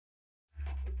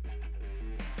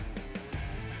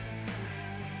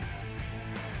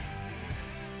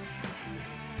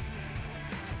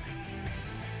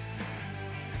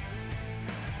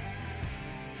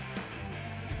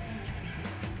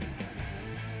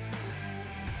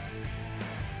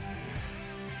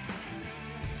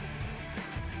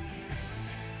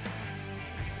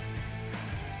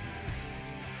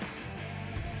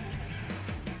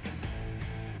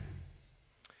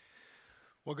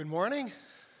Well, good morning.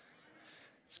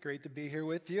 It's great to be here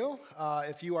with you.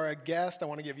 If you are a guest, I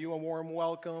want to give you a warm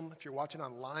welcome. If you're watching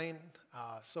online,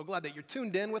 so glad that you're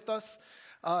tuned in with us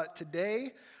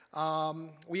today.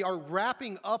 We are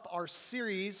wrapping up our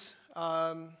series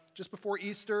just before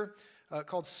Easter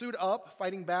called Suit Up,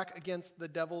 Fighting Back Against the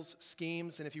Devil's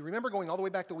Schemes. And if you remember going all the way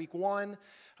back to week 1,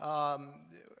 I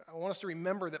want us to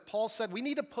remember that Paul said we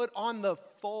need to put on the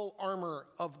full armor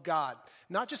of God.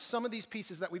 Not just some of these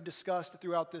pieces that we've discussed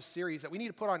throughout this series, that we need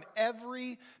to put on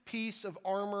every piece of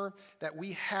armor that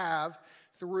we have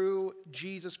through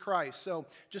Jesus Christ. So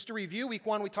just to review, week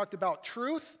 1 we talked about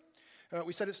truth.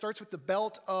 We said it starts with the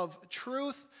belt of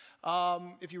truth.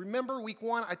 If you remember week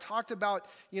 1, I talked about,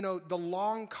 the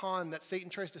long con that Satan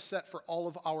tries to set for all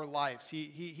of our lives.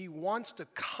 He wants to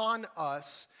con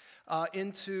us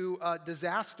into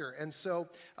disaster. And so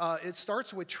it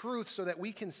starts with truth so that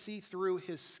we can see through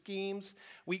his schemes.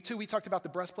 Week 2, we talked about the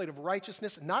breastplate of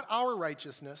righteousness, not our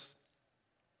righteousness,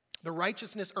 the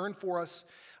righteousness earned for us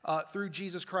through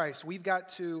Jesus Christ. We've got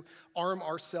to arm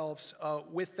ourselves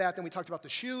with that. Then we talked about the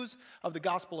shoes of the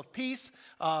gospel of peace.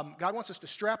 God wants us to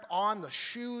strap on the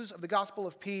shoes of the gospel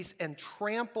of peace and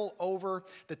trample over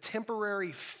the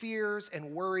temporary fears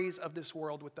and worries of this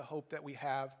world with the hope that we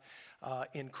have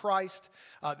in Christ.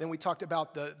 Then we talked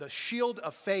about the shield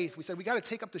of faith. We said we got to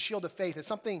take up the shield of faith. It's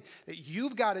something that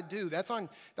you've got to do. That's on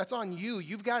you.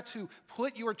 You've got to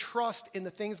put your trust in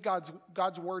the things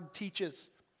God's word teaches.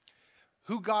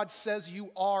 Who God says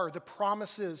you are, the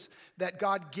promises that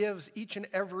God gives each and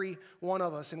every one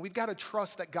of us. And we've got to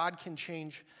trust that God can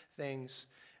change things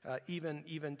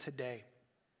even today.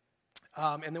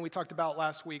 And then we talked about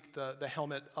last week the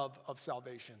helmet of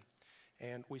salvation.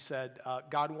 And we said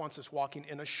God wants us walking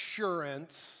in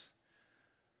assurance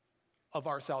of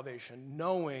our salvation,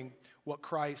 knowing what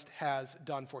Christ has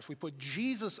done for us. We put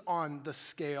Jesus on the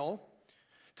scale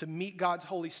to meet God's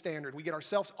holy standard. We get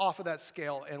ourselves off of that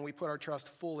scale and we put our trust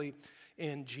fully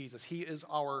in Jesus. He is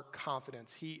our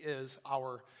confidence. He is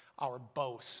our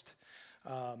boast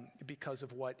because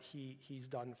of what he's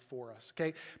done for us.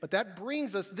 Okay, but that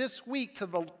brings us this week to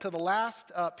the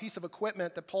last piece of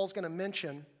equipment that Paul's going to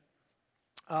mention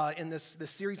in this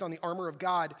series on the armor of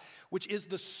God, which is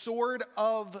the sword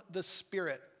of the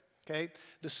Spirit. Okay,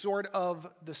 the sword of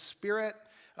the Spirit,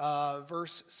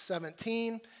 verse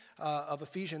 17 of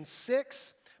Ephesians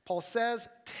 6. Paul says,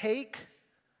 "Take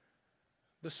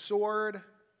the sword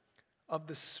of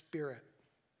the Spirit."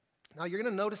 Now you're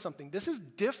going to notice something. This is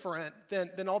different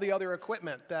than all the other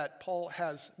equipment that Paul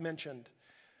has mentioned,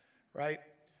 right?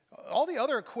 All the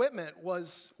other equipment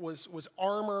was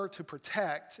armor to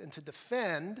protect and to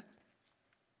defend.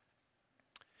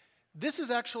 This is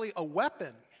actually a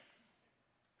weapon.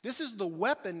 This is the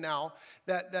weapon now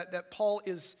that Paul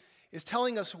is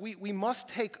telling us we must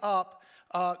take up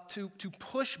to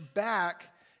push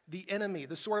back the enemy,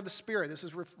 the sword of the Spirit. This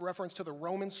is reference to the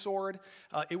Roman sword.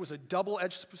 It was a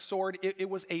double-edged sword. It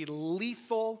was a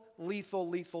lethal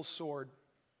sword.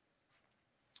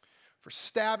 For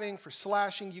stabbing, for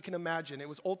slashing, you can imagine. It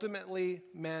was ultimately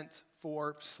meant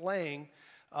for slaying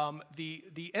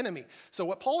the enemy. So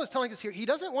what Paul is telling us here, he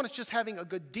doesn't want us just having a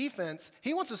good defense.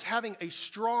 He wants us having a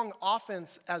strong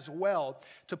offense as well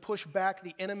to push back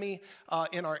the enemy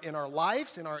in our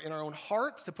lives, in our own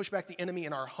hearts, to push back the enemy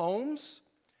in our homes,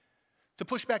 to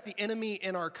push back the enemy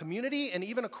in our community, and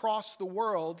even across the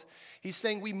world. He's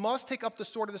saying we must take up the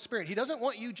sword of the Spirit. He doesn't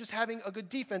want you just having a good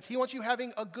defense. He wants you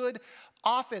having a good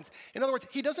offense. In other words,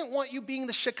 he doesn't want you being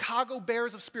the Chicago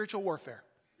Bears of spiritual warfare.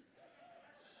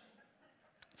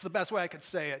 It's the best way I could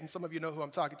say it, and some of you know who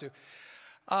I'm talking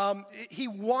to. He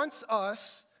wants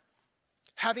us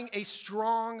having a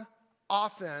strong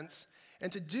offense,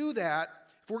 and to do that,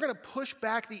 if we're going to push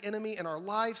back the enemy in our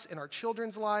lives, in our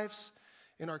children's lives,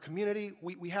 in our community,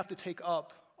 we have to take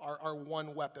up our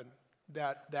one weapon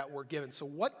that we're given. So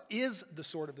what is the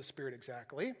sword of the Spirit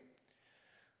exactly?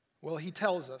 Well, he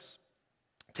tells us,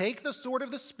 take the sword of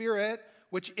the Spirit,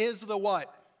 which is the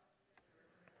what?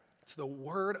 It's the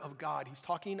Word of God. He's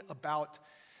talking about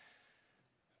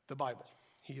the Bible.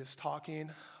 He is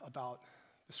talking about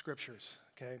the Scriptures,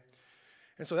 okay?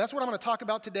 And so that's what I'm going to talk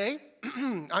about today.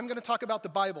 I'm going to talk about the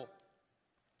Bible.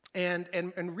 And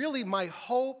really my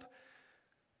hope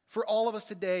for all of us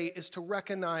today is to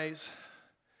recognize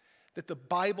that the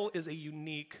Bible is a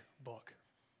unique book,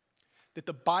 that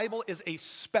the Bible is a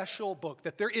special book,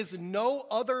 that there is no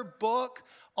other book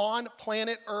on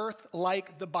planet Earth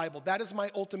like the Bible. That is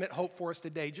my ultimate hope for us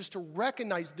today, just to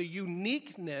recognize the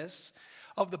uniqueness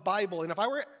of the Bible. And if I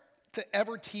were to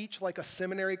ever teach like a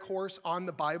seminary course on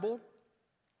the Bible,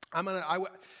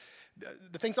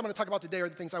 The things I'm going to talk about today are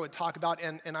the things I would talk about,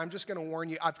 and I'm just going to warn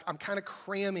you, I'm kind of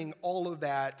cramming all of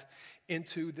that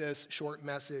into this short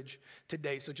message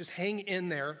today. So just hang in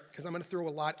there, because I'm going to throw a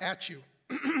lot at you.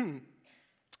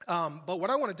 But what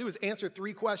I want to do is answer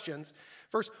three questions.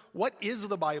 First, what is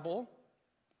the Bible?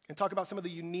 And talk about some of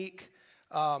the unique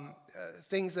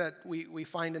things that we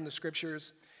find in the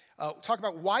scriptures. Talk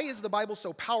about why is the Bible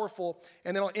so powerful,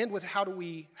 and then I'll end with how do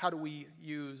we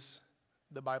use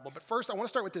the Bible. But first, I want to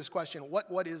start with this question: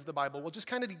 what is the Bible? Well, just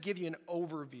kind of to give you an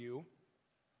overview.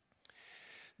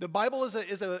 The Bible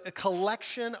is a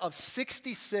collection of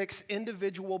 66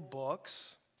 individual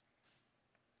books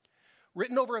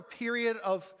written over a period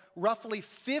of roughly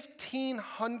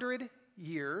 1,500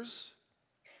 years,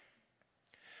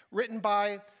 written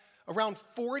by around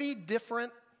 40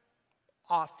 different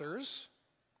authors,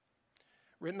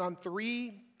 written on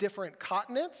 3 different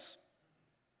continents,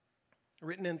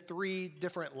 written in 3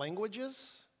 different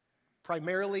languages,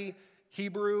 primarily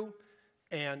Hebrew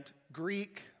and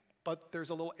Greek, but there's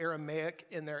a little Aramaic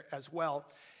in there as well.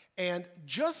 And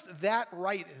just that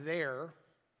right there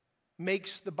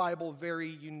makes the Bible very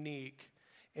unique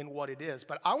in what it is.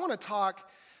 But I want to talk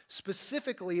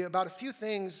specifically about a few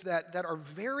things that are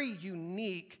very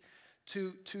unique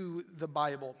to the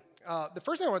Bible. The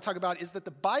first thing I want to talk about is that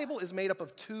the Bible is made up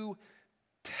of 2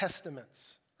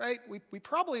 testaments, right? We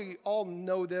probably all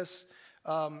know this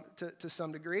to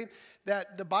some degree,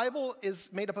 that the Bible is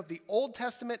made up of the Old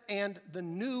Testament and the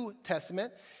New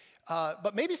Testament.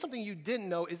 But maybe something you didn't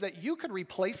know is that you could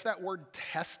replace that word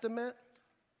testament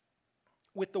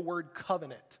with the word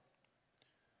covenant.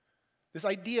 This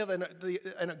idea of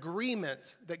an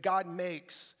agreement that God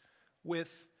makes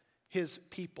with his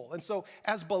people. And so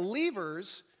as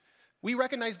believers, we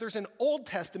recognize there's an Old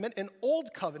Testament, an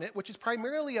Old Covenant, which is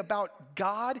primarily about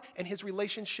God and his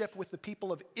relationship with the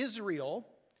people of Israel,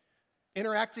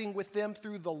 interacting with them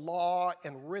through the law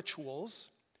and rituals.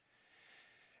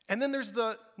 And then there's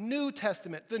the New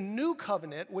Testament, the New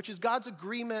Covenant, which is God's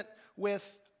agreement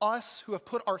with us who have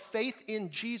put our faith in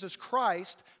Jesus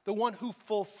Christ, the one who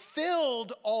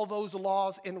fulfilled all those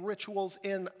laws and rituals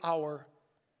in our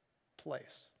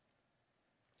place.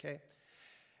 Okay?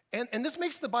 And this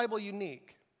makes the Bible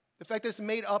unique. The fact that it's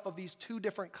made up of these 2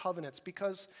 different covenants,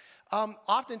 because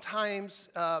oftentimes,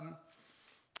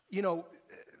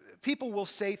 people will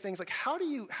say things like, how do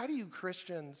you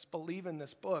Christians believe in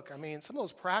this book? I mean, some of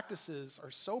those practices are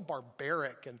so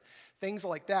barbaric and things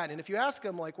like that. And if you ask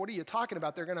them, like, what are you talking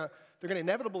about? They're gonna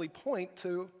inevitably point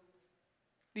to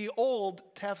the Old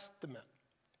Testament,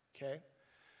 okay?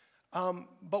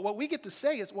 But what we get to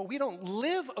say is, well, we don't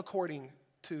live according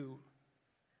to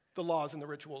the laws and the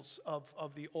rituals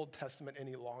of the Old Testament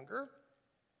any longer.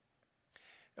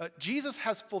 Jesus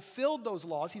has fulfilled those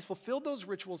laws. He's fulfilled those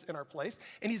rituals in our place,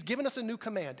 and he's given us a new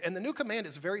command. And the new command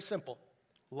is very simple.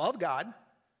 Love God,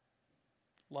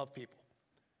 love people,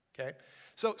 okay?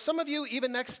 So some of you,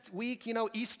 even next week,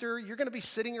 Easter, you're going to be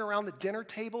sitting around the dinner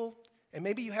table, and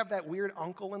maybe you have that weird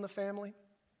uncle in the family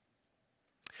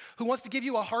who wants to give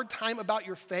you a hard time about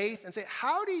your faith and say,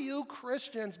 how do you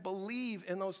Christians believe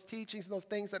in those teachings and those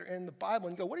things that are in the Bible?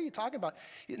 And you go, what are you talking about?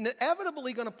 You're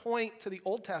inevitably going to point to the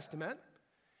Old Testament,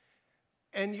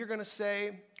 and you're going to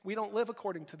say, we don't live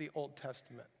according to the Old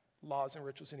Testament laws and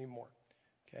rituals anymore,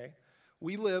 okay?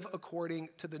 We live according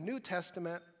to the New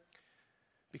Testament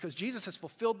because Jesus has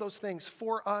fulfilled those things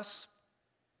for us.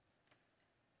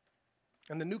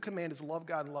 And the new command is love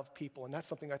God and love people, and that's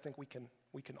something I think we can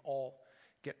all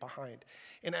get behind.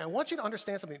 And I want you to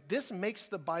understand something. This makes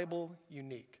the Bible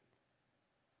unique.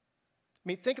 I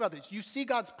mean, think about this. You see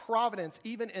God's providence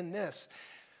even in this.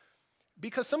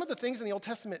 Because some of the things in the Old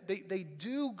Testament, they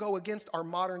do go against our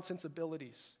modern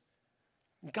sensibilities.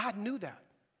 God knew that.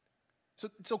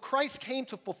 So Christ came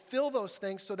to fulfill those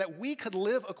things so that we could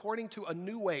live according to a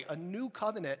new way, a new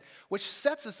covenant, which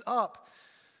sets us up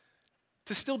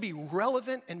to still be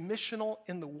relevant and missional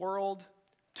in the world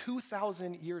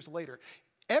 2,000 years later.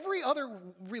 Every other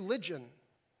religion,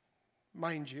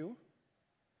 mind you,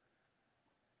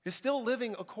 is still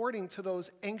living according to those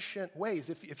ancient ways.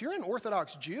 If you're an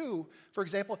Orthodox Jew, for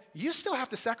example, you still have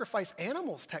to sacrifice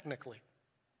animals technically.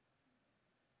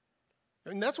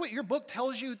 And that's what your book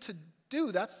tells you to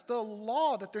do. That's the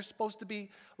law that they're supposed to be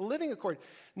living according.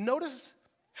 Notice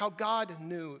how God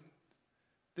knew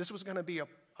this was going to be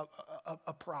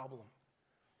a problem.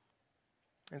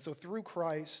 And so through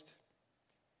Christ,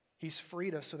 he's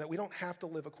freed us so that we don't have to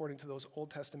live according to those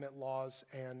Old Testament laws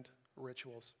and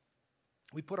rituals.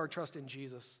 We put our trust in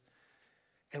Jesus,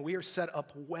 and we are set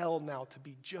up well now to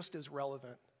be just as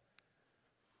relevant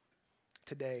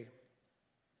today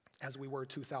as we were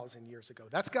 2,000 years ago.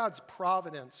 That's God's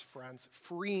providence, friends,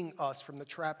 freeing us from the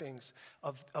trappings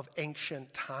of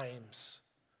ancient times,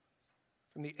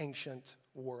 from the ancient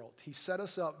world. He set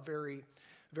us up very,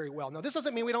 very well. Now, this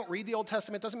doesn't mean we don't read the Old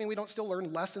Testament. It doesn't mean we don't still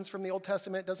learn lessons from the Old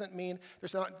Testament. It doesn't mean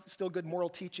there's not still good moral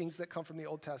teachings that come from the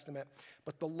Old Testament.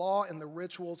 But the law and the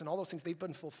rituals and all those things, they've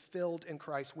been fulfilled in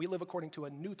Christ. We live according to a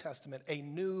New Testament, a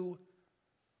new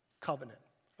covenant,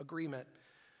 agreement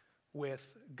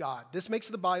with God. This makes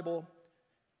the Bible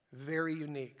very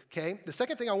unique, okay? The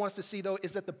second thing I want us to see, though,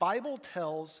 is that the Bible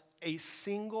tells a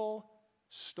single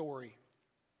story.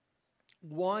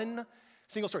 One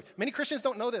single story. Many Christians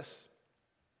don't know this.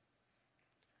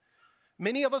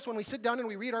 Many of us, when we sit down and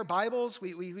we read our Bibles,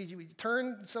 we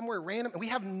turn somewhere random, and we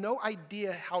have no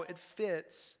idea how it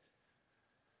fits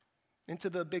into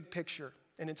the big picture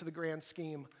and into the grand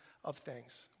scheme of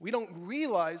things. We don't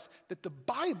realize that the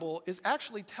Bible is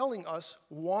actually telling us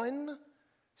one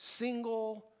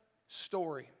single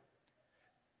story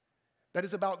that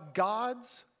is about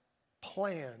God's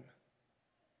plan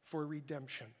for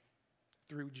redemption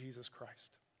through Jesus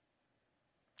Christ.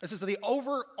 This is the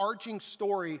overarching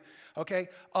story, okay,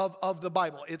 of the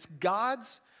Bible. It's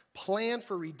God's plan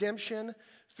for redemption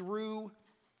through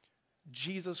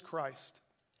Jesus Christ.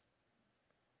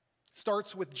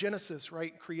 Starts with Genesis,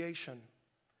 right? Creation.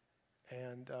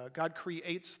 And God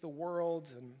creates the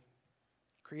world and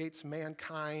creates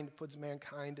mankind, puts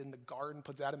mankind in the garden,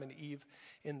 puts Adam and Eve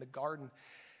in the garden.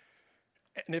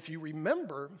 And if you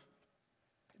remember,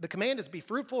 the command is be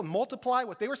fruitful and multiply.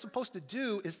 What they were supposed to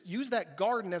do is use that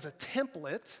garden as a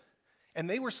template, and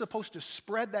they were supposed to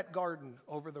spread that garden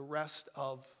over the rest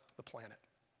of the planet.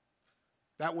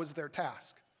 That was their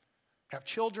task. Have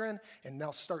children, and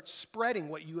now start spreading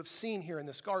what you have seen here in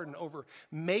this garden over.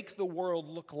 Make the world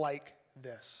look like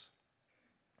this.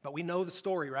 But we know the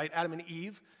story, right? Adam and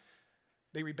Eve,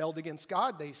 they rebelled against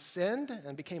God. They sinned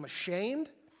and became ashamed.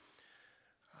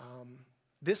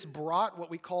 This brought what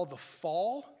we call the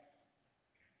fall,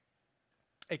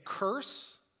 a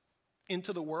curse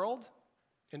into the world,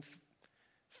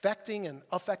 infecting and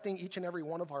affecting each and every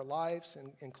one of our lives,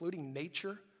 including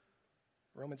nature.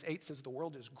 Romans 8 says the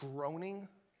world is groaning,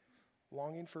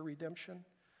 longing for redemption.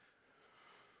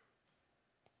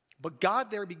 But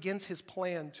God there begins his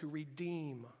plan to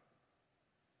redeem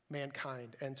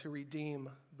mankind and to redeem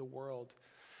the world.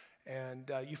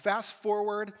 And you fast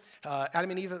forward, Adam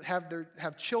and Eve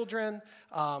have children,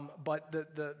 but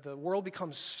the world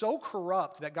becomes so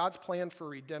corrupt that God's plan for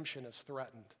redemption is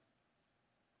threatened.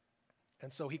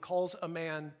 And so he calls a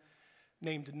man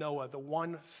named Noah, the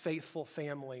one faithful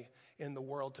family in the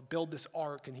world, to build this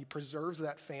ark, and he preserves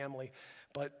that family.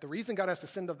 But the reason God has to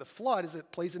send of the flood is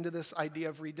it plays into this idea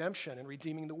of redemption and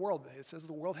redeeming the world. It says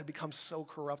the world had become so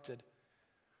corrupted.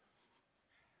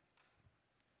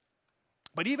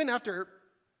 But even after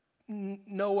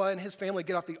Noah and his family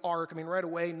get off the ark, right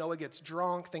away Noah gets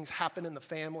drunk, things happen in the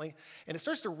family, and it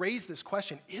starts to raise this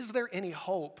question, is there any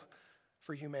hope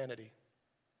for humanity?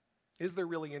 Is there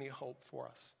really any hope for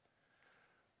us?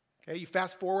 Okay, you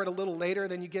fast forward a little later,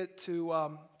 then you get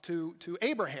to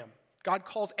Abraham. God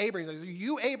calls Abraham. Through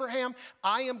you, Abraham,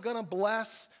 I am going to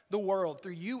bless the world.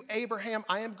 Through you, Abraham,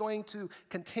 I am going to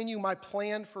continue my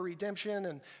plan for redemption.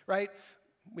 And right,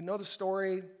 we know the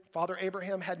story. Father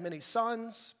Abraham had many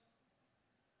sons.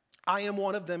 I am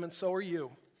one of them, and so are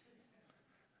you.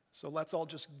 So let's all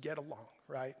just get along,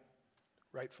 right?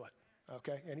 Right foot.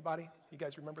 Okay, anybody? You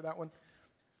guys remember that one?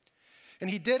 And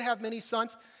he did have many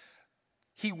sons.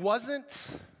 He wasn't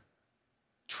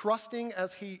trusting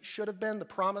as he should have been. The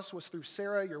promise was through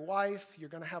Sarah, your wife. You're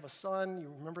going to have a son. You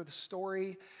remember the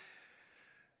story.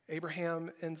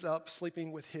 Abraham ends up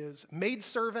sleeping with his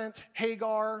maidservant,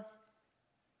 Hagar,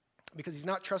 because he's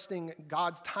not trusting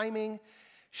God's timing.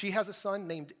 She has a son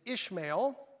named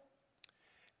Ishmael.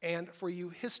 And for you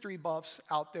history buffs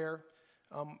out there,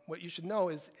 what you should know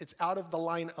is it's out of the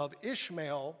line of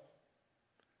Ishmael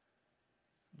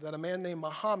that a man named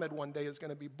Muhammad one day is going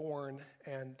to be born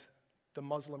and the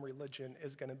Muslim religion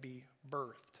is going to be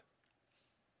birthed.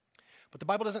 But the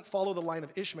Bible doesn't follow the line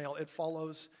of Ishmael. It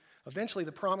follows eventually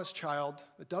the promised child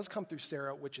that does come through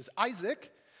Sarah, which is Isaac.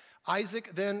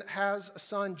 Isaac then has a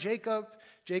son, Jacob.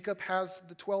 Jacob has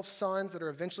the 12 sons that are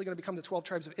eventually going to become the 12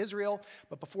 tribes of Israel.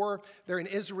 But before they're in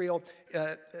Israel,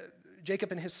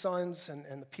 Jacob and his sons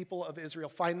and the people of Israel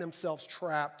find themselves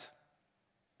trapped,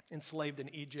 enslaved in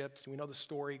Egypt. We know the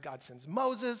story. God sends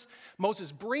Moses.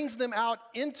 Moses brings them out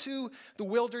into the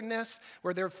wilderness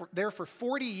where they're there for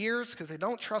 40 years because they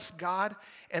don't trust God.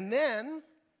 And then,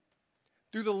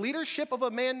 through the leadership of a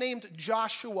man named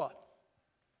Joshua,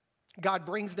 God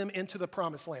brings them into the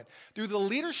promised land. Through the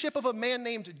leadership of a man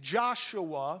named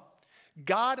Joshua,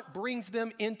 God brings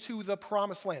them into the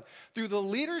promised land. Through the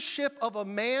leadership of a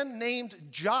man named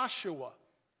Joshua,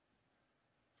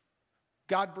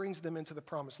 God brings them into the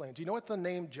promised land. Do you know what the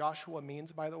name Joshua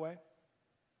means, by the way? It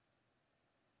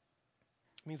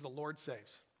means the Lord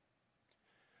saves.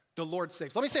 The Lord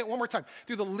saves. Let me say it one more time.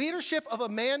 Through the leadership of a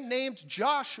man named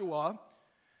Joshua,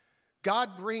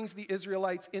 God brings the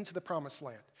Israelites into the promised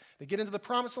land. They get into the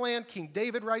promised land. King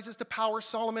David rises to power.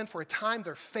 Solomon, for a time,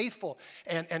 they're faithful.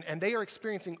 And they are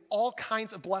experiencing all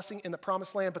kinds of blessing in the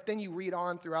promised land. But then you read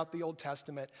on throughout the Old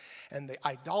Testament, and the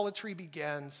idolatry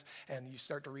begins, and you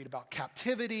start to read about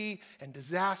captivity and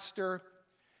disaster.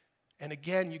 And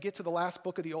again, you get to the last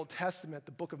book of the Old Testament,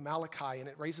 the book of Malachi, and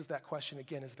it raises that question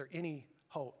again: is there any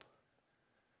hope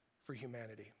for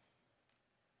humanity?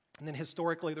 And then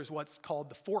historically, there's what's called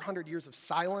the 400 years of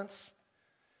silence,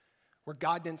 where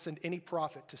God didn't send any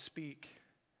prophet to speak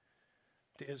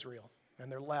to Israel,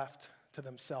 and they're left to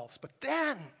themselves. But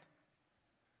then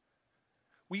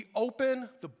we open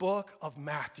the book of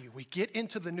Matthew. We get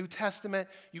into the New Testament.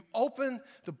 You open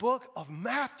the book of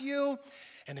Matthew,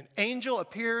 and an angel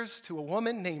appears to a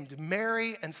woman named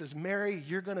Mary and says, Mary,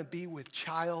 you're going to be with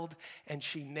child. And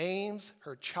she names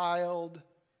her child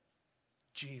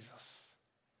Jesus.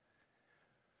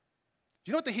 Do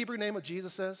you know what the Hebrew name of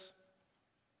Jesus is?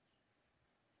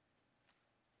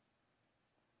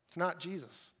 It's not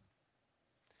Jesus.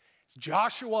 It's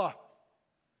Joshua.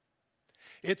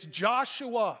 It's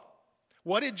Joshua.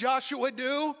 What did Joshua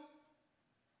do?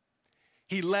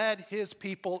 He led his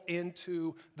people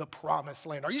into the promised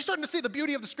land. Are you starting to see the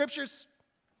beauty of the scriptures?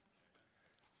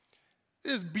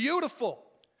 It is beautiful.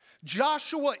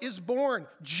 Joshua is born.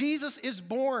 Jesus is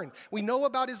born. We know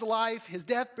about his life, his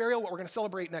death, burial, what we're going to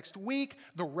celebrate next week,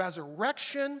 the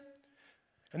resurrection.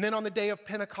 And then on the day of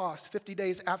Pentecost, 50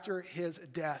 days after his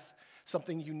death,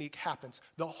 something unique happens.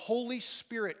 The Holy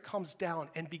Spirit comes down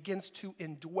and begins to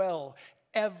indwell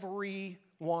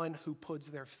everyone who puts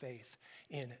their faith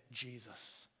in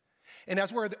Jesus. And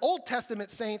as where the Old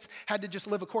Testament saints had to just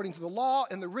live according to the law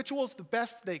and the rituals the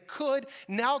best they could,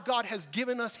 now God has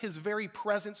given us his very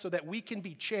presence so that we can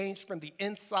be changed from the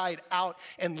inside out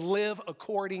and live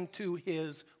according to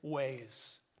his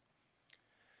ways.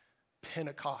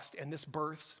 Pentecost, and this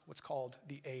births what's called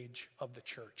the age of the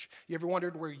church. You ever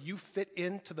wondered where you fit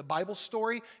into the Bible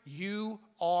story? You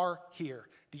are here,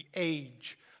 the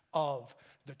age of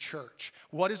the church.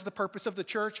 What is the purpose of the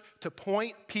church? To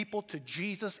point people to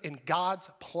Jesus and God's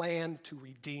plan to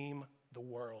redeem the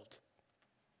world.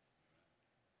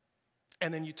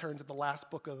 And then you turn to the last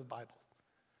book of the Bible,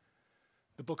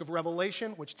 the book of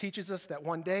Revelation, which teaches us that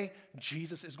one day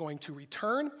Jesus is going to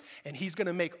return and he's going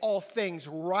to make all things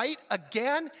right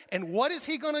again. And what is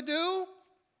he going to do?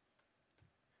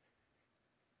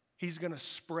 He's going to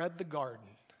spread the garden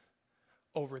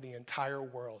over the entire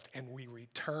world, and we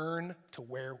return to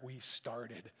where we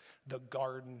started, the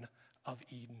Garden of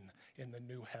Eden in the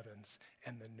new heavens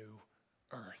and the new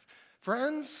earth.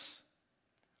 Friends,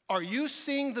 are you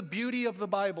seeing the beauty of the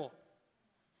Bible?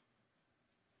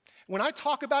 When I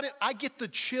talk about it, I get the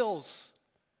chills.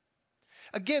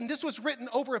 Again, this was written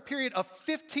over a period of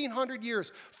 1,500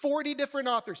 years, 40 different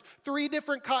authors, 3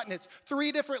 different continents,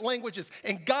 3 different languages,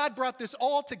 and God brought this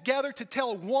all together to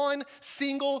tell one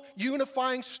single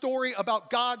unifying story about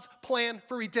God's plan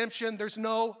for redemption. There's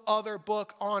no other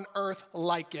book on earth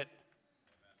like it.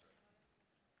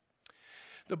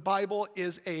 The Bible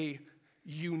is a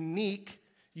unique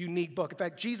book. In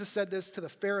fact, Jesus said this to the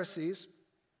Pharisees.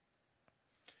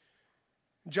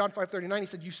 In John 5:39, he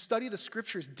said, you study the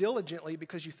scriptures diligently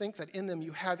because you think that in them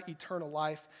you have eternal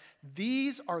life.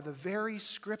 These are the very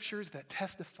scriptures that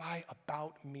testify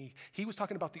about me. He was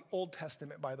talking about the Old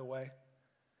Testament, by the way.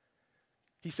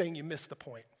 He's saying you missed the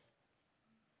point.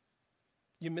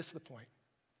 You missed the point.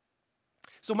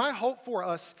 So my hope for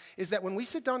us is that when we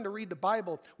sit down to read the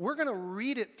Bible, we're going to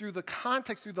read it through the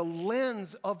context, through the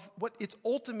lens of what it's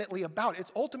ultimately about.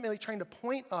 It's ultimately trying to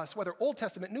point us, whether Old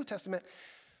Testament, New Testament,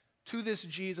 to this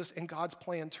Jesus and God's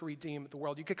plan to redeem the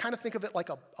world. You could kind of think of it like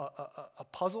a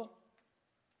puzzle.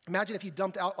 Imagine if you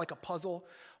dumped out like a puzzle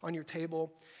on your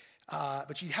table,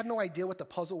 but you had no idea what the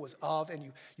puzzle was of,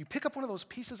 and you pick up one of those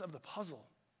pieces of the puzzle.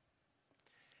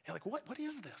 You're like, what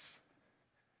is this?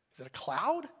 Is it a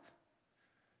cloud?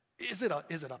 Is it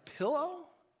a pillow?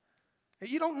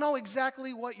 You don't know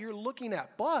exactly what you're looking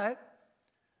at, but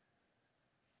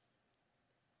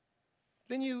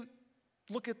then you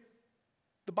look at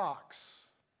the box.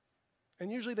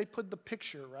 And usually they put the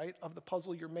picture, right, of the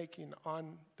puzzle you're making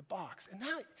on the box. And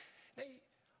now,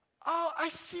 I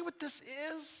see what this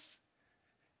is.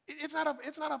 It's not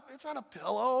a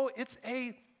pillow. It's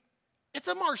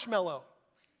a marshmallow.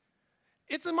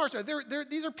 It's a marshmallow.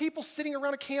 These are people sitting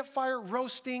around a campfire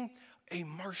roasting a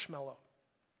marshmallow,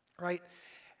 right?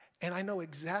 And I know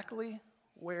exactly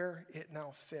where it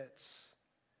now fits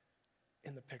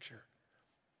in the picture.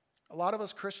 A lot of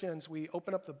us Christians, we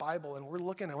open up the Bible and we're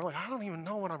looking and we're like, I don't even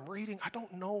know what I'm reading. I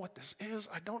don't know what this is.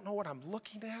 I don't know what I'm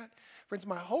looking at. Friends,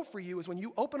 my hope for you is when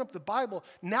you open up the Bible,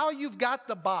 now you've got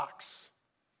the box.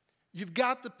 You've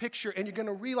got the picture, and you're going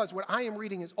to realize what I am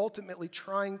reading is ultimately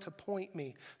trying to point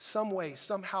me some way,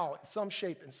 somehow, in some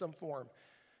shape, in some form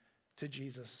to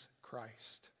Jesus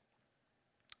Christ.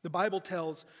 The Bible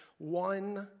tells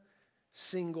one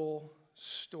single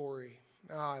story.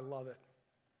 I love it.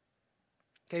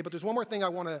 Okay, but there's one more thing I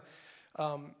want to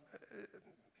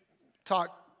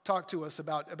talk to us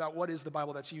about what is the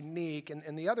Bible that's unique.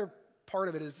 And the other part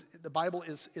of it is the Bible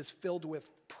is filled with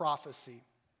prophecy.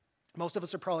 Most of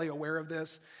us are probably aware of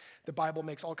this. The Bible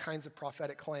makes all kinds of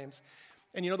prophetic claims.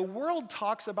 And the world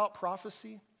talks about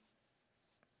prophecy.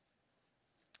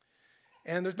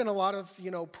 And there's been a lot of,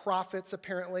 prophets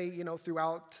apparently,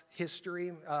 throughout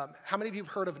history. How many of you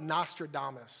have heard of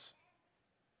Nostradamus?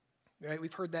 Right?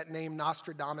 We've heard that name,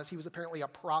 Nostradamus. He was apparently a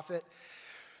prophet.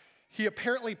 He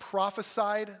apparently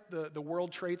prophesied the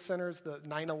World Trade Centers, the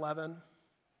 9/11,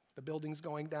 the buildings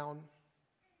going down.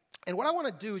 And what I want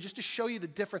to do, just to show you the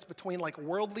difference between like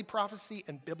worldly prophecy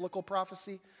and biblical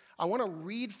prophecy, I want to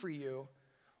read for you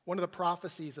one of the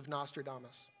prophecies of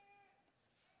Nostradamus.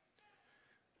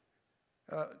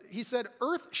 He said,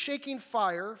 earth-shaking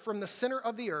fire from the center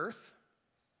of the earth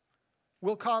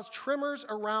will cause tremors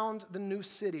around the new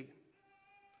city.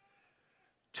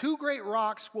 2 great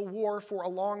rocks will war for a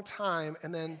long time,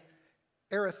 and then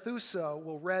Arethusa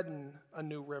will redden a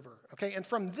new river. Okay, and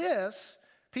from this,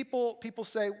 people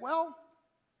say, well,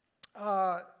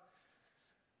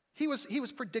 he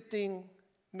was predicting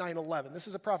 9/11. This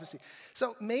is a prophecy.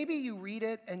 So maybe you read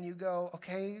it and you go,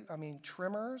 okay,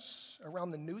 tremors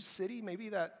around the new city, maybe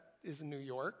that is New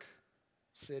York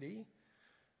City.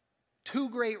 2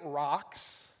 great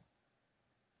rocks,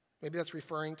 maybe that's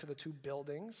referring to the 2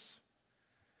 buildings.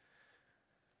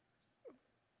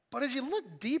 But as you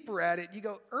look deeper at it, you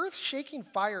go, earth-shaking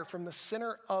fire from the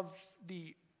center of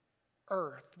the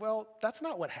earth. Well, that's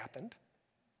not what happened.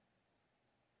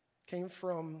 Came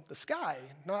from the sky,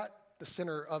 not the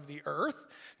center of the earth.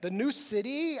 The new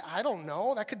city, I don't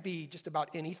know. That could be just about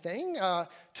anything.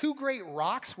 2 great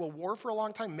rocks will war for a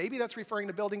long time. Maybe that's referring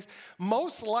to buildings.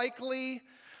 Most likely,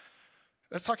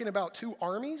 that's talking about 2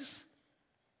 armies.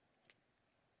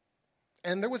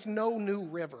 And there was no new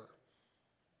river,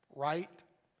 right?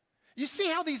 You see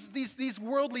how these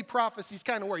worldly prophecies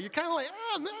kind of work. You're kind of like,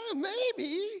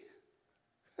 maybe.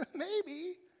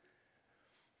 Maybe.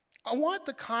 I want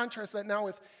to contrast that now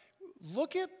with,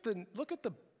 look at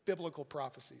the biblical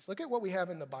prophecies. Look at what we have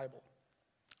in the Bible,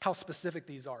 how specific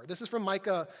these are. This is from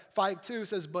Micah 5:2. It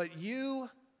says, but you,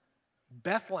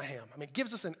 Bethlehem. It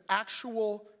gives us an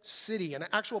actual city, an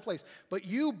actual place. But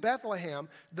you, Bethlehem,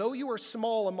 though you are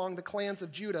small among the clans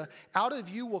of Judah, out of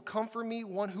you will come for me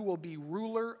one who will be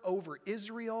ruler over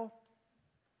Israel,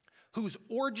 whose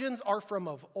origins are from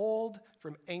of old,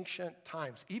 from ancient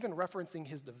times. Even referencing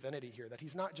his divinity here, that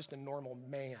he's not just a normal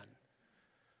man.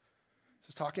 This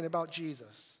is talking about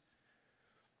Jesus,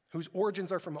 whose origins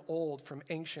are from old, from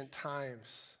ancient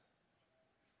times.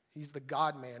 He's the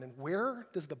God-man. And where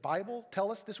does the Bible tell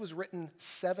us? This was written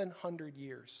 700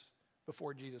 years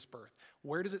before Jesus' birth.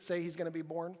 Where does it say he's going to be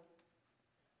born?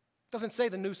 It doesn't say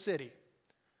the new city.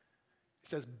 It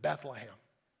says Bethlehem.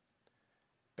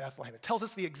 Bethlehem. It tells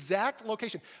us the exact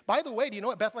location. By the way, do you know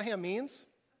what Bethlehem means?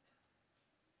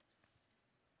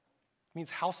 It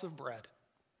means house of bread.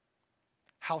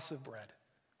 House of bread.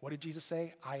 What did Jesus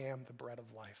say? I am the bread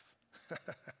of life.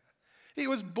 He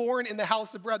was born in the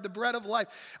house of bread, the bread of life.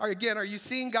 Again, are you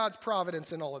seeing God's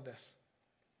providence in all of this?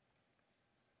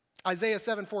 Isaiah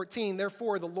 7:14,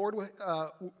 therefore the Lord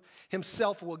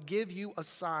himself will give you a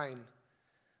sign.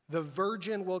 The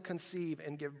virgin will conceive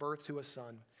and give birth to a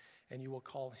son, and you will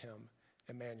call him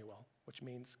Emmanuel, which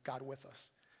means God with us.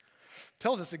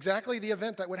 Tells us exactly the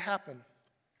event that would happen.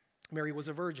 Mary was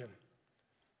a virgin.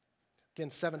 Again,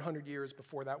 700 years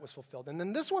before that was fulfilled. And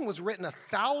then this one was written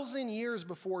 1,000 years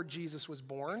before Jesus was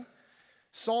born.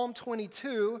 Psalm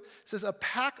 22 says, a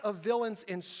pack of villains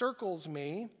encircles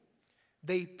me.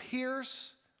 They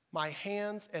pierce my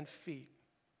hands and feet.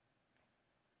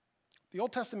 The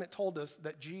Old Testament told us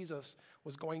that Jesus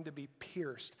was going to be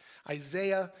pierced.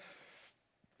 Isaiah,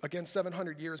 again,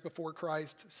 700 years before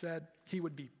Christ, said he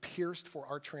would be pierced for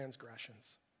our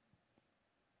transgressions.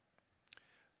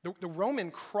 The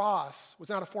Roman cross was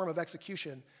not a form of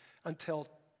execution until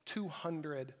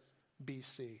 200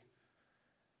 BC.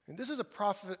 And this is a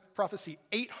prophecy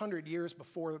 800 years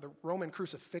before the Roman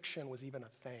crucifixion was even a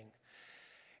thing.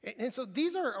 And so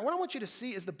what I want you to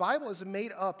see is the Bible is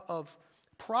made up of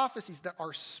prophecies that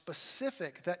are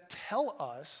specific, that tell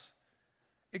us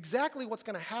exactly what's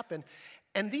going to happen.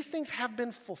 And these things have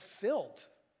been fulfilled.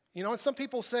 You know, and some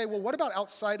people say, well, what about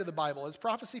outside of the Bible? Is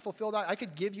prophecy fulfilled? I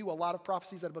could give you a lot of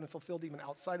prophecies that have been fulfilled even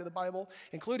outside of the Bible,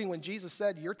 including when Jesus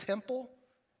said, your temple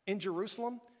in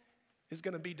Jerusalem is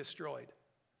going to be destroyed.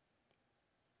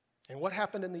 And what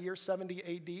happened in the year 70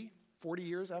 AD, 40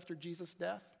 years after Jesus'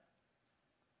 death?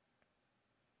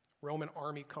 Roman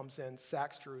army comes in,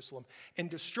 sacks Jerusalem, and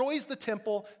destroys the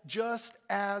temple just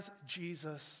as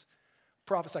Jesus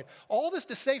prophesied. All this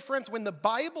to say, friends, when the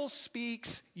Bible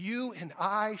speaks, you and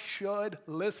I should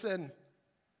listen.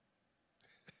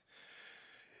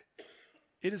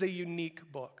 It is a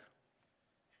unique book,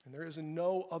 and there is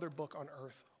no other book on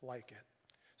earth like it.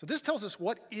 So this tells us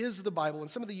what is the Bible and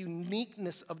some of the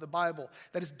uniqueness of the Bible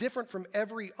that is different from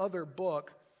every other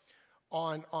book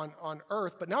on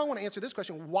earth. But now I want to answer this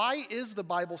question. Why is the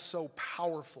Bible so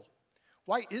powerful?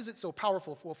 Why is it so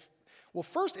powerful? Well,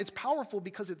 first, it's powerful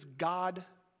because it's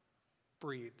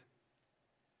God-breathed.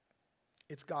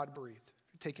 It's God-breathed.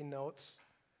 You're taking notes.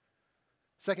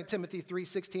 2 Timothy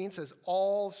 3:16 says,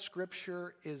 all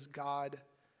Scripture is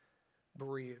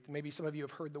God-breathed. Maybe some of you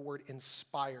have heard the word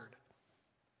inspired.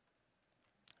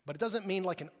 But it doesn't mean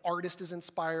like an artist is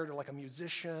inspired or like a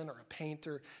musician or a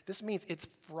painter. This means it's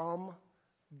from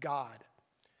God.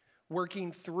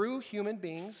 Working through human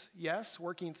beings, yes,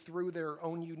 working through their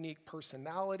own unique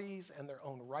personalities and their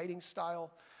own writing style.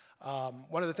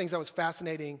 One of the things that was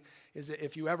fascinating is that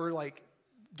if you ever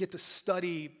get to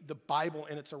study the Bible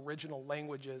in its original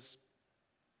languages,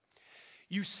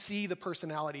 you see the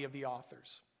personality of the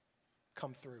authors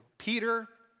come through. Peter,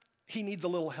 he needs a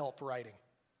little help writing.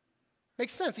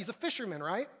 Makes sense. He's a fisherman,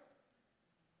 right?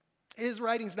 His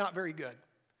writing's not very good.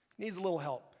 Needs a little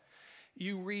help.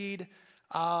 You read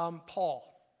Paul.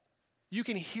 You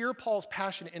can hear Paul's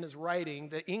passion in his writing.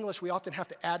 The English, we often have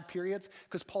to add periods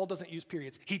because Paul doesn't use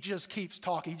periods. He just keeps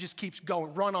talking. He just keeps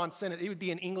going. Run-on sentence. It would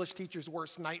be an English teacher's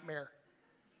worst nightmare.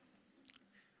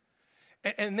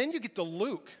 And then you get to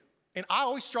Luke. And I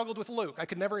always struggled with Luke. I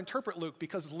could never interpret Luke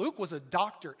because Luke was a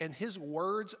doctor and his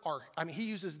words he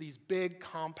uses these big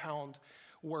compound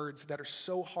words that are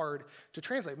so hard to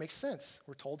translate. It makes sense.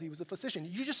 We're told he was a physician.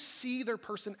 You just see their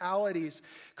personalities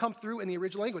come through in the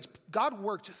original language. God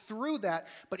worked through that,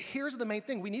 but here's the main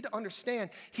thing. We need to understand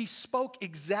he spoke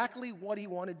exactly what he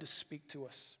wanted to speak to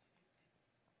us.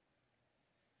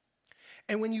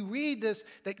 And when you read this,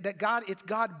 it's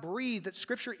God-breathed, that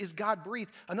Scripture is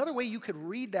God-breathed, another way you could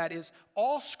read that is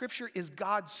all Scripture is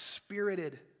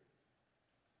God-spirited.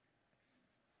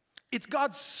 It's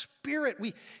God's Spirit.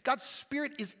 God's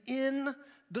Spirit is in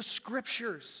the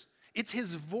Scriptures. It's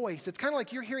His voice. It's kind of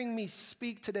like you're hearing me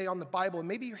speak today on the Bible, and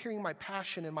maybe you're hearing my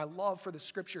passion and my love for the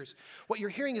Scriptures. What you're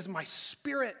hearing is my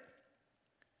spirit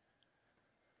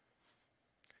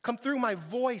come through my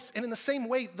voice. And in the same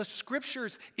way, the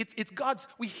Scriptures, it's God's,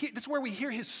 that's where we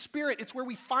hear His Spirit. It's where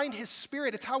we find His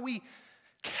Spirit. It's how we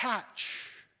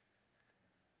catch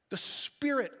the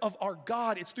Spirit of our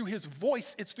God. It's through His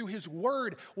voice. It's through His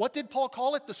word. What did Paul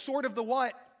call it? The sword of the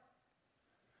what?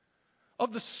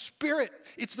 Of the Spirit.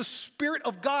 It's the Spirit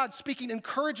of God speaking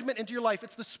encouragement into your life.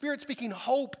 It's the Spirit speaking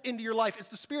hope into your life. It's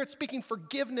the Spirit speaking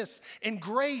forgiveness and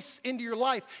grace into your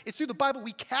life. It's through the Bible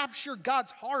we capture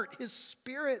God's heart, His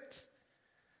Spirit.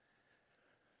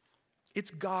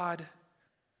 It's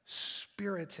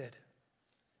God-spirited.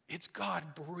 It's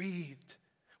God-breathed.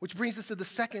 Which brings us to the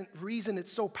second reason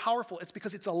it's so powerful. It's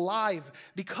because it's alive.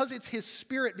 Because it's His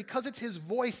Spirit, because it's His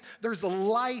voice, there's a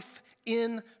life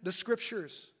in the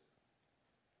Scriptures.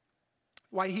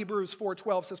 Why Hebrews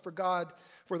 4:12 says, for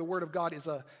the word of God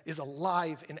is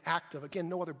alive and active. Again,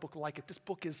 no other book like it. This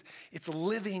book it's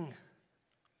living.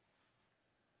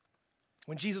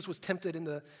 When Jesus was tempted in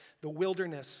the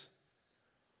wilderness,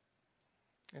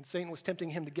 and Satan was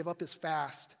tempting him to give up his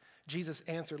fast, Jesus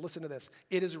answered, listen to this,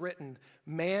 it is written,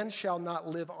 man shall not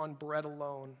live on bread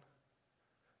alone,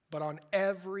 but on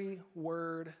every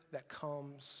word that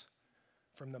comes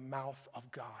from the mouth of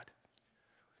God.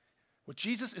 What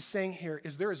Jesus is saying here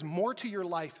is there is more to your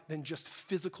life than just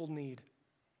physical need.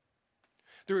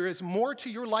 There is more to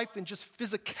your life than just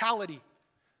physicality.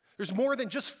 There's more than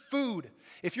just food.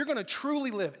 If you're going to truly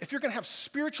live, if you're going to have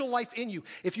spiritual life in you,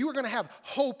 if you are going to have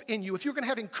hope in you, if you're going to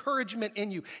have encouragement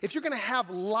in you, if you're going to have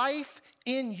life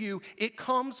in you, it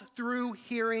comes through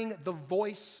hearing the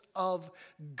voice of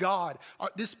God.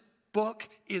 This book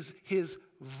is his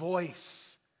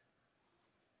voice.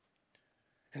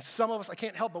 And some of us, I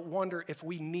can't help but wonder if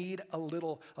we need a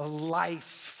little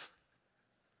life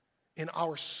in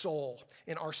our soul,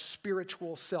 in our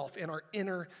spiritual self, in our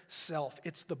inner self.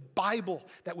 It's the Bible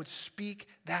that would speak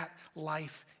that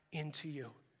life into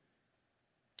you.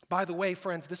 By the way,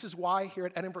 friends, this is why here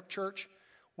at Edinburgh Church,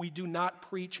 we do not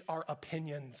preach our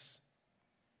opinions.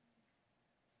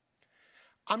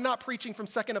 I'm not preaching from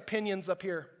second opinions up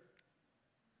here.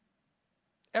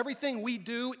 Everything we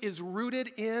do is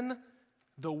rooted in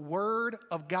the Word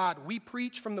of God. We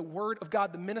preach from the Word of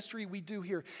God. The ministry we do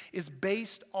here is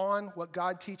based on what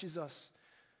God teaches us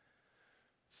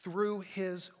through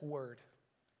his Word.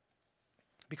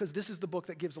 Because this is the book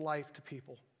that gives life to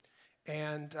people.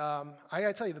 And I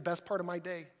gotta tell you, the best part of my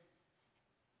day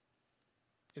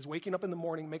is waking up in the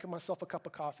morning, making myself a cup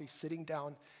of coffee, sitting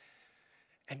down,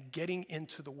 and getting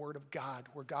into the Word of God,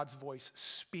 where God's voice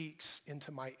speaks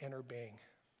into my inner being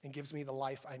and gives me the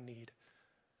life I need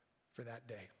for that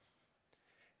day.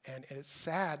 And it's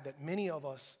sad that many of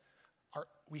us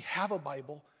we have a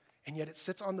Bible, and yet it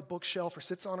sits on the bookshelf or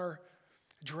sits on our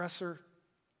dresser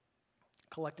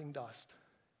collecting dust.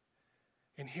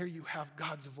 And here you have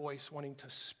God's voice wanting to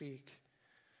speak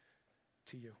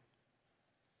to you.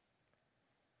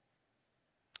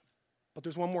 But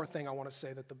there's one more thing I want to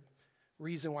say, that the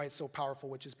reason why it's so powerful,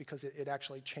 which is because it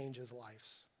actually changes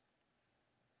lives.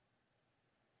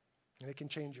 And it can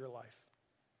change your life.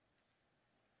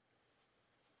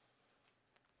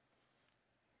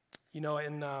 You know,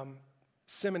 in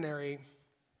seminary,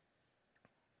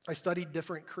 I studied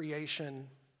different creation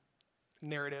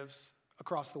narratives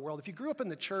across the world. If you grew up in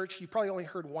the church, you probably only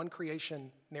heard one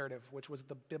creation narrative, which was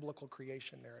the biblical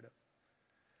creation narrative.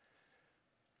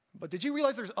 But did you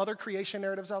realize there's other creation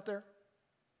narratives out there?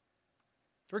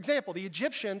 For example, the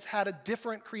Egyptians had a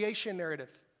different creation narrative.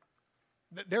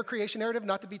 Their creation narrative,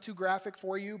 not to be too graphic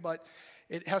for you, but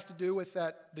it has to do with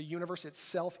that the universe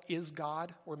itself is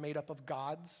God. We're made up of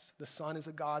gods. The sun is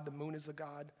a god. The moon is a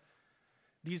god.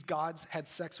 These gods had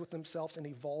sex with themselves and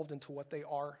evolved into what they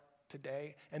are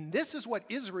today. And this is what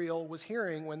Israel was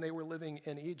hearing when they were living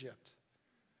in Egypt.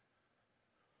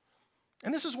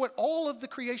 And this is what all of the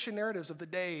creation narratives of the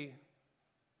day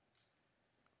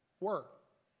were.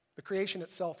 The creation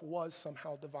itself was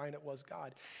somehow divine. It was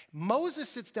God. Moses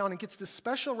sits down and gets this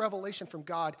special revelation from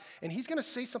God, and he's going to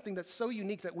say something that's so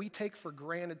unique that we take for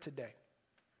granted today.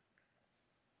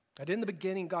 That in the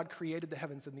beginning, God created the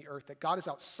heavens and the earth, that God is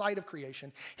outside of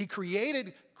creation. He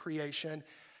created creation.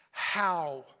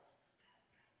 How?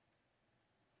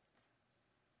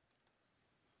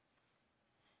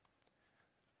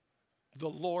 The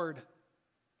Lord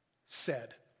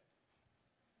said,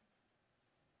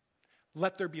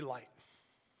 "Let there be light."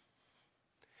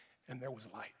 And there was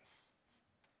light.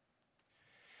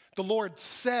 The Lord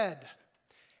said,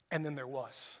 and then there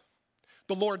was.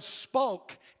 The Lord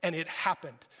spoke, and it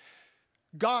happened.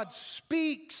 God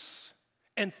speaks,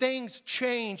 and things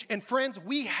change. And friends,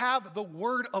 we have the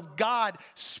Word of God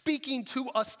speaking to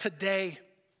us today.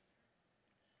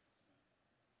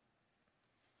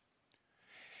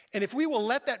 And if we will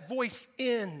let that voice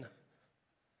in,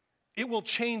 it will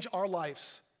change our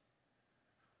lives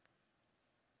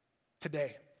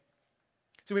today.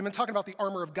 So we've been talking about the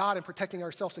armor of God and protecting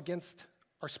ourselves against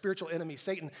our spiritual enemy,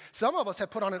 Satan. Some of us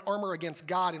have put on an armor against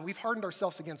God, and we've hardened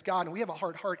ourselves against God, and we have a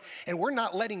hard heart, and we're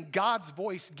not letting God's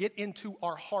voice get into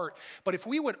our heart. But if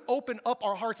we would open up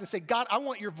our hearts and say, God, I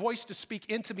want your voice to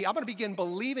speak into me. I'm going to begin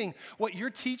believing what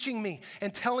you're teaching me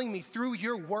and telling me through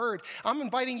your word. I'm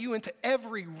inviting you into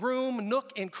every room,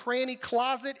 nook, and cranny,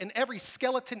 closet, and every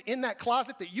skeleton in that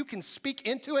closet that you can speak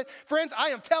into it. Friends, I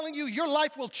am telling you, your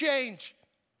life will change.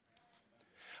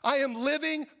 I am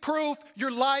living proof your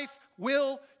life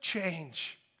will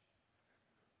change.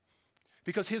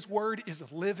 Because his word is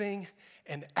living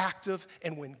and active,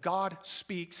 and when God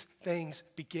speaks, things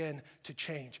begin to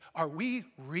change. Are we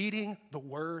reading the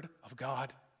word of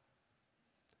God?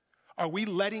 Are we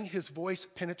letting his voice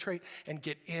penetrate and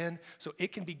get in so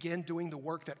it can begin doing the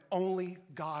work that only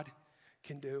God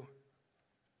can do?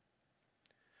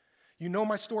 You know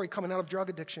my story coming out of drug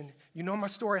addiction. You know my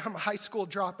story. I'm a high school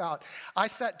dropout. I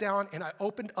sat down and I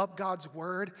opened up God's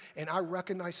word and I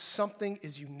recognized something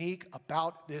is unique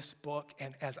about this book.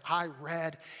 And as I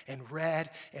read and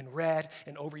read and read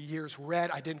and over years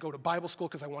read, I didn't go to Bible school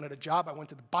because I wanted a job. I went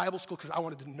to the Bible school because I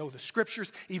wanted to know the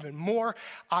scriptures even more.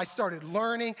 I started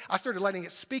learning. I started letting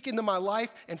it speak into my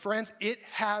life. And friends, it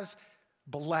has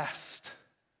blessed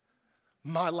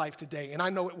my life today, and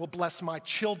I know it will bless my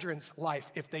children's life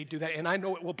if they do that, and I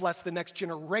know it will bless the next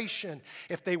generation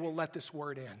if they will let this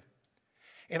word in,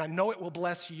 and I know it will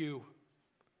bless you.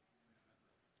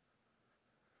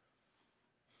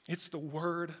 It's the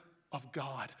word of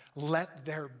God. Let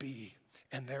there be,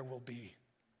 and there will be,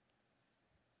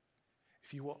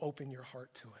 if you will open your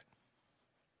heart to it.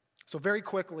 So very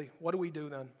quickly, what do we do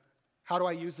then? How do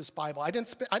I use this Bible? I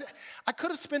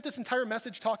could have spent this entire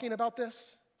message talking about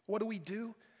this. What do we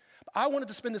do? I wanted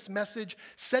to spend this message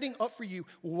setting up for you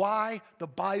why the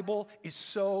Bible is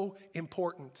so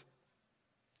important.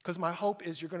 Because my hope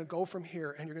is you're going to go from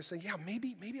here and you're going to say, yeah,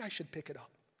 maybe I should pick it up.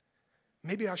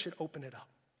 Maybe I should open it up.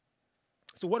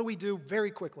 So what do we do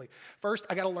very quickly? First,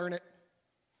 I got to learn it.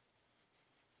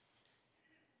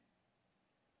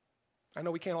 I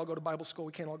know we can't all go to Bible school,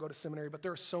 we can't all go to seminary, but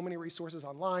there are so many resources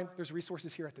online. There's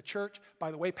resources here at the church.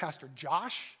 By the way, Pastor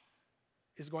Josh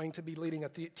is going to be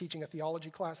teaching a theology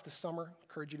class this summer. I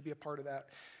encourage you to be a part of that.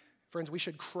 Friends, we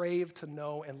should crave to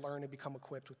know and learn and become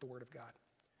equipped with the Word of God.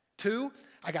 2,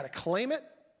 I got to claim it.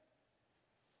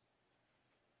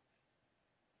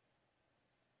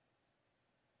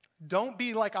 Don't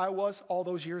be like I was all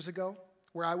those years ago,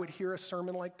 where I would hear a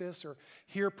sermon like this or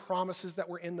hear promises that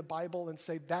were in the Bible and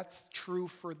say, that's true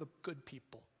for the good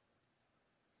people.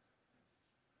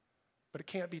 But it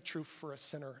can't be true for a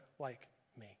sinner like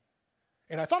me.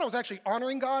 And I thought I was actually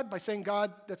honoring God by saying,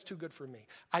 God, that's too good for me.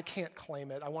 I can't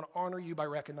claim it. I want to honor you by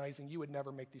recognizing you would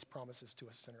never make these promises to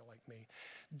a sinner like me.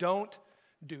 Don't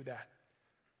do that.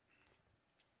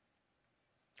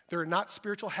 There are not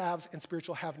spiritual haves and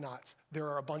spiritual have-nots. There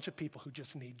are a bunch of people who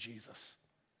just need Jesus.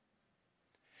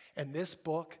 And this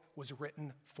book was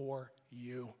written for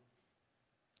you.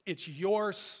 It's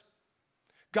yours.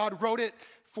 God wrote it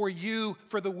for you,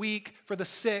 for the weak, for the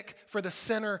sick, for the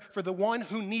sinner, for the one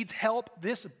who needs help.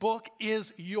 This book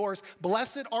is yours.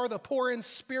 Blessed are the poor in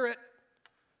spirit.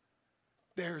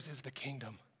 Theirs is the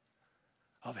kingdom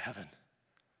of heaven.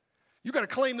 You got to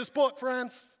claim this book,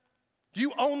 friends. Do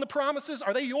you own the promises?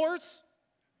 Are they yours?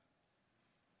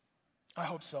 I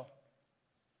hope so.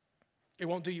 It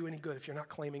won't do you any good if you're not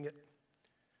claiming it.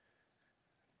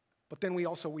 But then we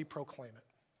proclaim it.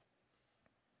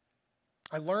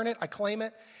 I learn it, I claim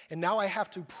it, and now I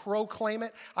have to proclaim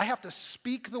it. I have to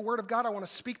speak the word of God. I want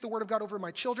to speak the word of God over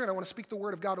my children. I want to speak the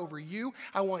word of God over you.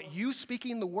 I want you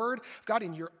speaking the word of God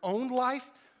in your own life,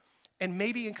 and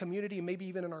maybe in community, and maybe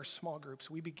even in our small groups,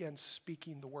 we begin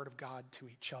speaking the word of God to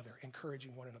each other,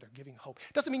 encouraging one another, giving hope.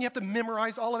 Doesn't mean you have to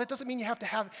memorize all of it. Doesn't mean you have to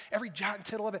have every jot and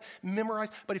tittle of it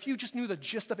memorized. But if you just knew the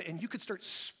gist of it and you could start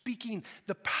speaking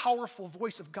the powerful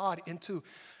voice of God into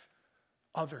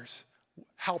others,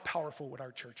 how powerful would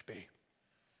our church be?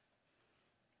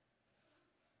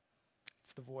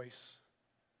 It's the voice.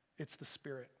 It's the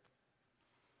Spirit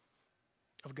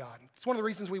of God. It's one of the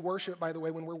reasons we worship, by the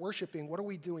way. When we're worshiping, what are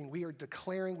we doing? We are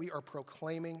declaring, we are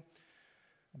proclaiming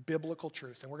biblical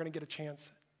truths, and we're going to get a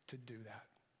chance to do that.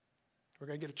 We're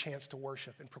going to get a chance to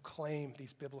worship and proclaim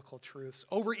these biblical truths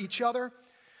over each other.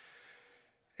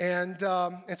 And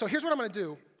so here's what I'm going to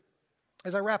do.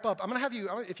 As I wrap up, I'm going to have you,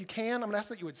 if you can, I'm going to ask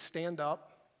that you would stand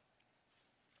up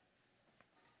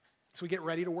so we get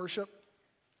ready to worship.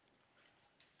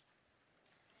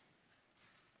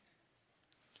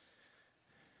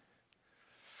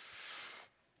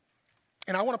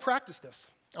 And I want to practice this.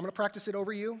 I'm going to practice it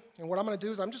over you. And what I'm going to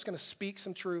do is I'm just going to speak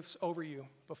some truths over you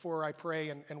before I pray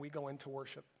and we go into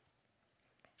worship.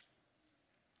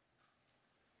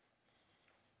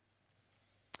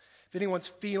 If anyone's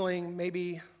feeling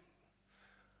maybe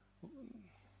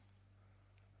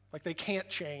like they can't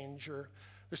change, or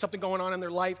there's something going on in their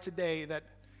life today that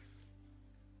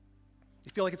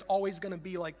you feel like it's always going to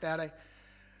be like that,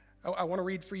 I want to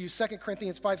read for you 2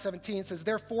 Corinthians 5:17 says,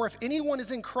 therefore, if anyone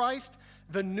is in Christ,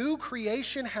 the new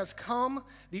creation has come,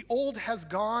 the old has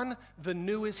gone, the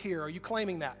new is here. Are you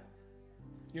claiming that?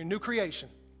 You're a new creation.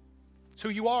 It's who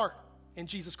you are in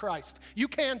Jesus Christ. You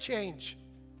can change.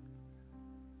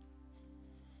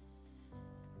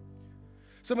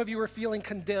 Some of you are feeling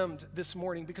condemned this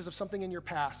morning because of something in your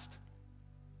past.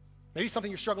 Maybe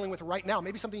something you're struggling with right now.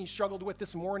 Maybe something you struggled with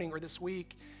this morning or this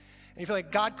week. and you feel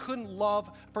like God couldn't love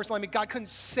a person like me, God couldn't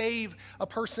save a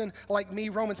person like me,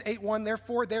 Romans 8:1,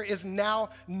 therefore there is now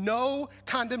no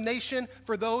condemnation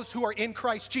for those who are in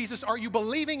Christ Jesus. Are you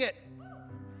believing it?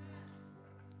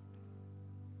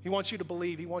 He wants you to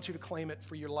believe. He wants you to claim it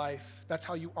for your life. That's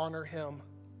how you honor him.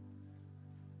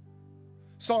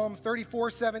 Psalm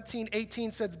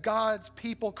 34:17-18 says, God's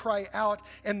people cry out,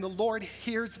 and the Lord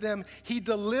hears them. He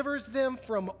delivers them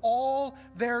from all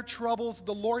their troubles.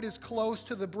 The Lord is close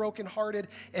to the brokenhearted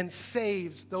and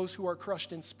saves those who are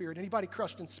crushed in spirit. Anybody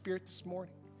crushed in spirit this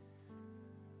morning?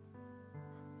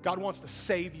 God wants to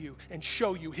save you and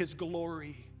show you his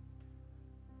glory,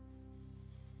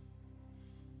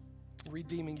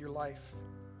 redeeming your life.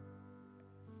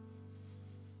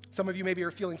 Some of you maybe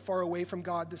are feeling far away from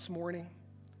God this morning.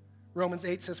 Romans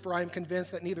 8 says, for I am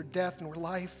convinced that neither death nor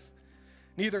life,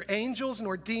 neither angels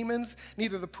nor demons,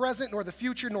 neither the present nor the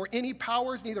future, nor any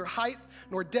powers, neither height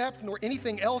nor depth, nor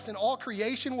anything else in all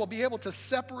creation will be able to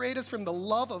separate us from the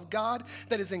love of God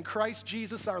that is in Christ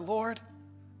Jesus our Lord.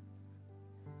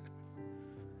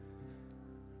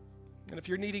 And if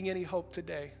you're needing any hope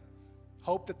today,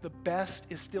 hope that the best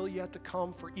is still yet to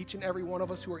come for each and every one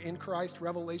of us who are in Christ,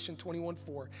 Revelation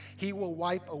 21:4. He will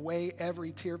wipe away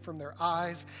every tear from their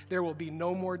eyes. There will be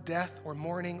no more death or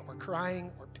mourning or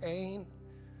crying or pain.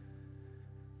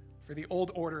 For the old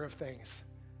order of things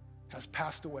has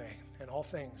passed away, and all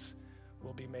things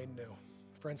will be made new.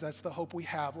 Friends, that's the hope we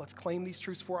have. Let's claim these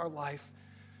truths for our life.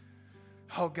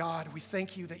 Oh God, we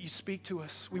thank you that you speak to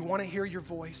us. We want to hear your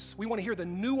voice. We want to hear the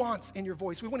nuance in your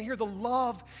voice. We want to hear the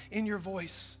love in your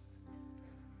voice.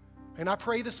 And I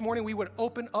pray this morning we would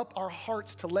open up our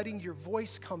hearts to letting your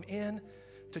voice come in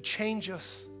to change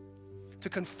us, to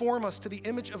conform us to the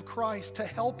image of Christ, to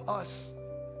help us,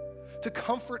 to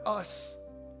comfort us.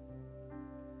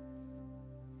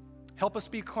 Help us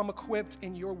become equipped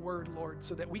in your word, Lord,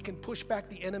 so that we can push back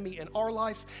the enemy in our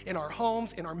lives, in our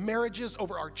homes, in our marriages,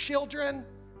 over our children,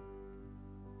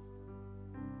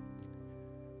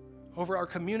 over our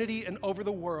community, and over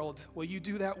the world. Will you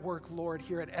do that work, Lord,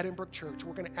 here at Edinburgh Church?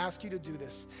 We're going to ask you to do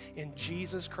this in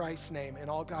Jesus Christ's name. And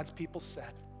all God's people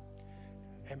said,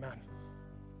 amen.